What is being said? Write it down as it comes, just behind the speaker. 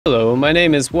Hello, my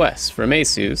name is Wes from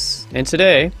ASUS, and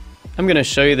today I'm going to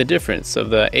show you the difference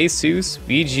of the ASUS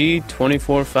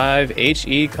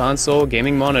VG245HE console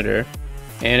gaming monitor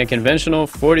and a conventional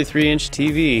 43-inch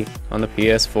TV on the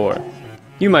PS4.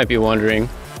 You might be wondering,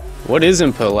 what is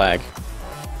input lag?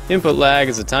 Input lag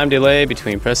is a time delay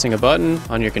between pressing a button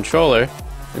on your controller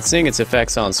and seeing its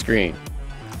effects on screen.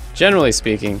 Generally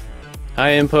speaking,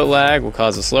 high input lag will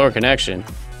cause a slower connection,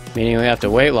 meaning you'll have to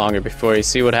wait longer before you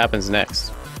see what happens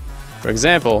next. For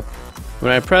example,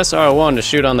 when I press R1 to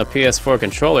shoot on the PS4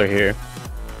 controller here,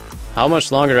 how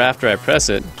much longer after I press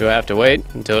it do I have to wait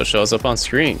until it shows up on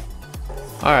screen?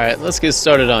 Alright, let's get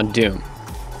started on Doom.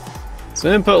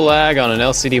 So input lag on an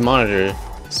LCD monitor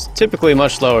is typically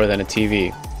much lower than a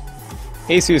TV.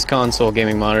 ASUS Console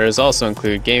Gaming Monitors also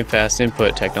include GameFast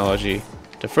Input Technology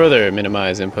to further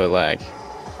minimize input lag.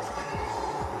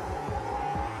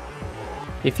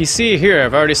 If you see here,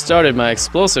 I've already started my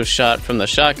explosive shot from the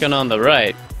shotgun on the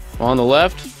right, while on the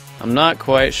left, I'm not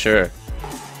quite sure.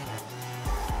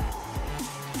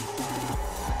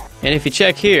 And if you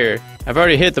check here, I've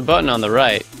already hit the button on the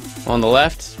right, while on the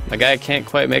left, my guy can't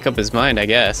quite make up his mind, I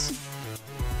guess.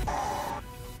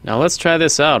 Now let's try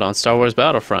this out on Star Wars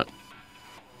Battlefront.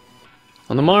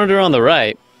 On the monitor on the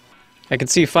right, I can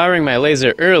see firing my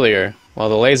laser earlier, while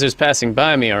the lasers passing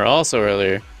by me are also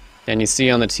earlier than you see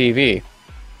on the TV.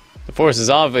 The force is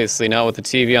obviously not with the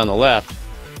TV on the left,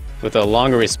 with a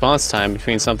longer response time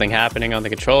between something happening on the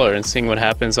controller and seeing what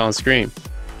happens on screen.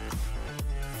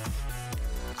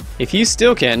 If you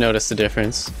still can't notice the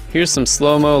difference, here's some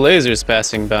slow-mo lasers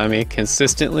passing by me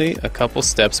consistently a couple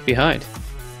steps behind.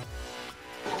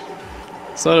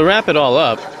 So to wrap it all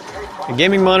up, a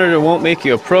gaming monitor won't make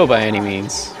you a pro by any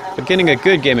means, but getting a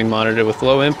good gaming monitor with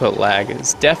low input lag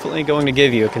is definitely going to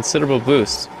give you a considerable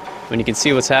boost when you can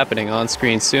see what's happening on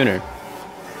screen sooner.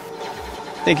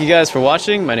 Thank you guys for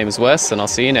watching. My name is Wes, and I'll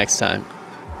see you next time.